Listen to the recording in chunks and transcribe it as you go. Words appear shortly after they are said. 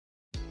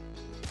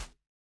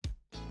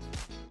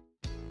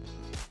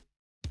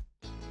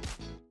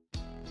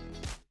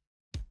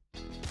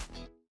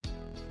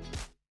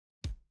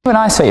When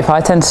I sweep,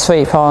 I tend to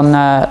sweep on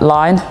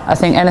line. I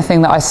think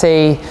anything that I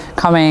see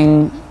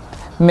coming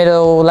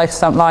middle leg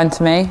stump line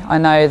to me, I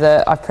know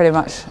that I've pretty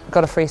much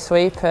got a free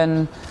sweep,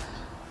 and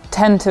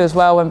tend to as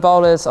well when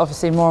bowlers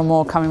obviously more and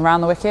more coming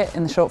round the wicket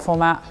in the short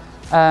format,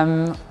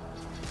 then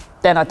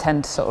I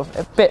tend to sort of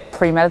a bit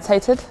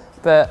premeditated,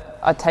 but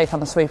I take on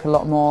the sweep a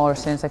lot more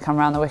as soon as they come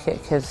round the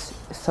wicket, because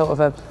it's sort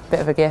of a bit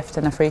of a gift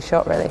and a free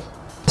shot really.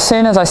 As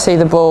soon as I see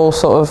the ball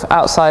sort of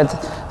outside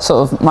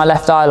sort of my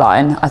left eye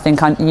line, I think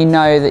you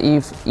know that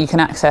you can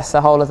access the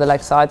whole of the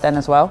leg side then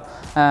as well.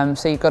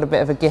 So you've got a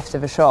bit of a gift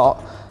of a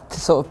shot to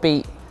sort of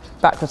beat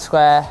backward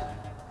square,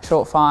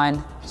 short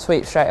fine,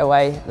 sweep straight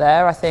away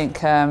there. I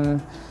think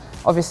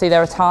obviously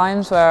there are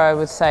times where I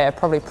would say I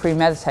probably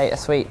premeditate a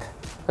sweep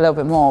a little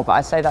bit more, but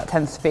I'd say that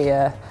tends to be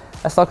a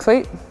slog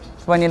sweep.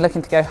 So when you're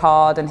looking to go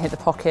hard and hit the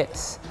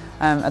pockets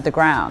at the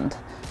ground.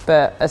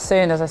 But as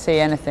soon as I see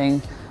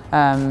anything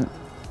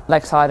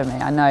leg side of me,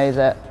 I know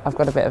that I've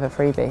got a bit of a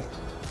freebie.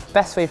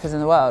 Best sweepers in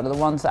the world are the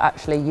ones that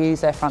actually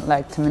use their front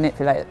leg to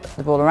manipulate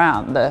the ball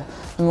around. The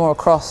more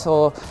across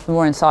or the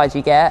more inside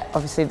you get,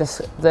 obviously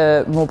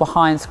the more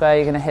behind square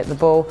you're going to hit the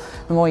ball.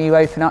 The more you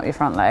open up your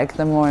front leg,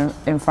 the more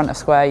in front of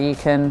square you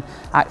can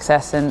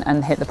access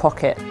and hit the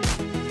pocket.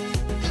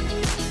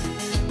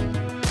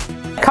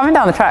 Coming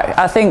down the track,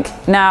 I think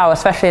now,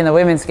 especially in the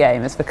women's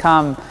game, it's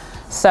become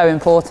so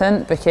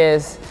important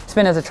because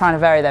spinners are trying to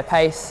vary their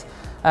pace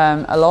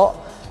a lot.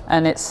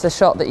 And it's the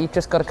shot that you've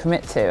just got to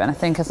commit to. And I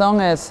think as long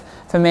as,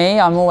 for me,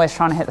 I'm always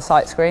trying to hit the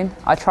sight screen.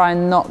 I try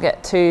and not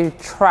get too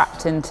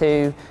trapped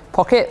into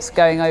pockets,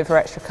 going over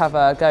extra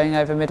cover, going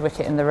over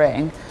mid-wicket in the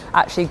ring.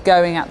 Actually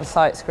going at the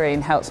sight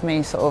screen helps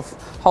me sort of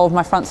hold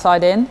my front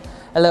side in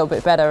a little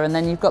bit better. And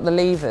then you've got the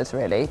levers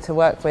really to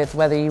work with,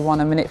 whether you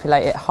want to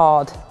manipulate it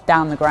hard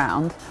down the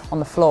ground on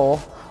the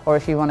floor, or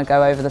if you want to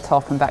go over the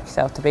top and back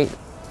yourself to beat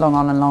long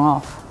on and long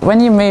off. When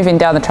you're moving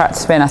down the track to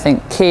spin, I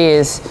think key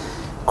is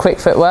quick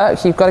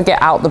footwork. You've got to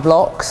get out the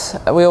blocks.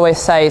 We always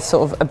say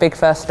sort of a big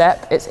first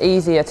step. It's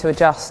easier to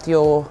adjust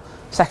your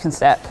second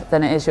step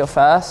than it is your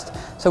first.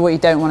 So what you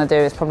don't want to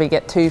do is probably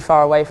get too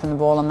far away from the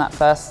ball on that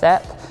first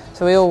step.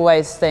 So we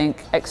always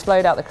think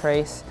explode out the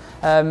crease,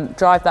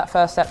 drive that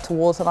first step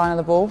towards the line of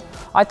the ball.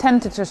 I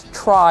tend to just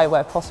try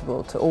where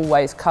possible to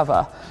always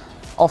cover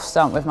off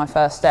stump with my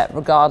first step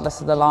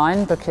regardless of the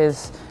line,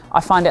 because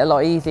I find it a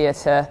lot easier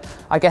to,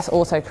 I guess,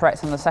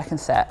 auto-correct on the second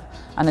step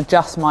and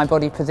adjust my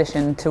body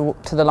position to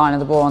the line of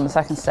the ball on the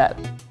second step.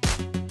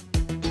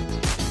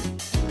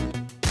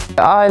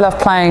 I love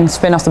playing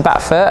spin off the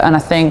back foot, and I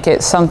think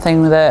it's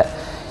something that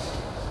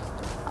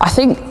I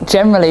think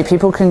generally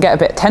people can get a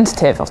bit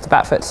tentative off the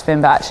back foot to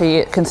spin, but actually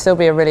it can still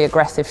be a really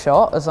aggressive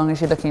shot as long as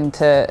you're looking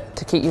to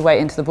keep your weight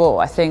into the ball.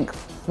 I think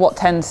what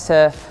tends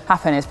to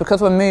happen is,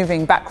 because we're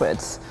moving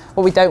backwards,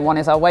 what we don't want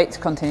is our weight to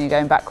continue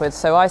going backwards.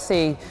 So I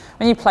see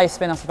when you play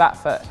spin off the back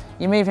foot,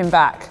 you're moving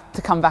back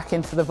to come back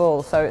into the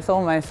ball. So it's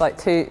almost like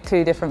two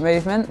different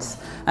movements.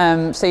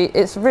 So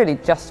it's really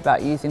just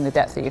about using the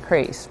depth of your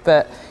crease,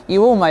 but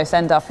you almost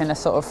end up in a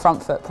sort of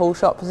front foot pull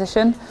shot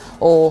position,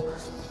 or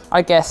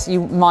I guess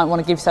you might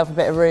want to give yourself a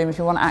bit of room if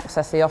you want to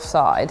access the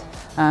offside.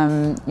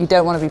 You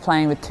don't want to be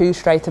playing with too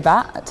straight a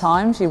bat at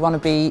times. You want to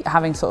be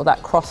having sort of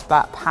that cross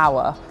bat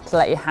power to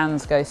let your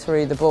hands go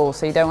through the ball,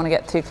 so you don't want to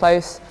get too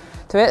close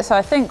to it. So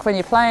I think when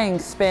you're playing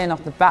spin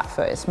off the back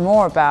foot, it's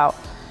more about,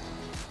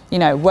 you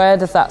know, where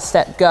does that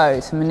step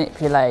go to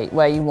manipulate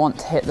where you want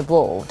to hit the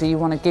ball? Do you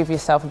want to give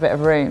yourself a bit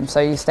of room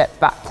so you step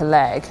back to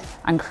leg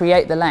and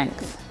create the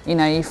length? You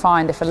know, you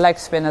find if a leg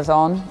spinner's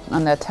on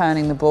and they're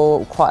turning the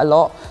ball quite a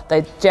lot,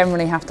 they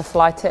generally have to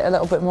flight it a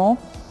little bit more.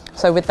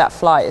 So with that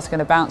flight, it's going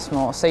to bounce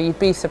more. So you'd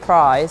be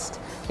surprised,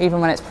 even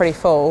when it's pretty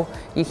full,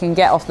 you can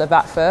get off the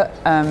back foot.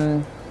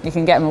 You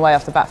can get them away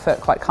off the back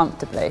foot quite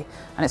comfortably.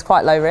 And it's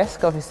quite low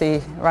risk.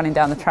 Obviously, running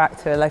down the track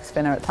to a leg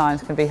spinner at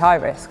times can be high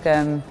risk.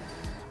 And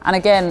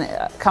again,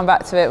 come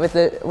back to it with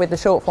the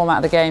short format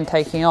of the game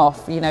taking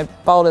off. You know,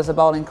 bowlers are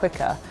bowling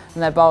quicker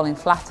and they're bowling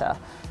flatter.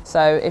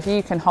 So if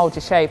you can hold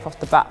your shape off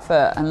the back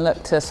foot and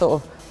look to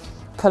sort of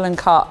pull and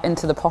cut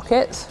into the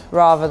pockets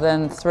rather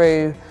than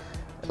through,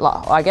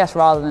 like, I guess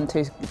rather than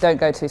don't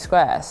go too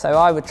square. So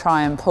I would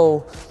try and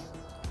pull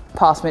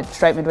past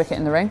straight mid wicket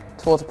in the ring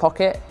towards a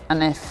pocket,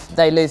 and if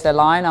they lose their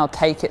line, I'll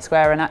take it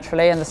squarer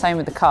naturally. And the same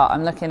with the cut.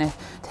 I'm looking to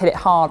hit it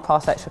hard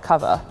past extra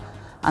cover.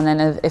 And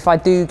then if I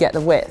do get the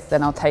width,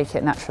 then I'll take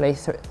it naturally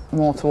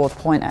more towards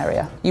point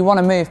area. You want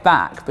to move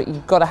back, but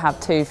you've got to have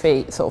 2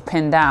 feet sort of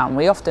pinned down.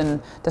 We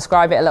often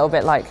describe it a little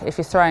bit like if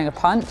you're throwing a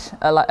punch,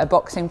 like a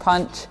boxing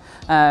punch,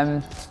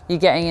 you're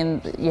getting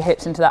in your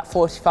hips into that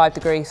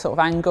 45-degree sort of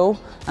angle,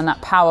 and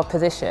that power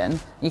position,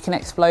 you can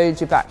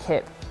explode your back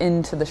hip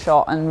into the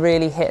shot and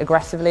really hit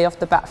aggressively off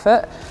the back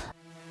foot.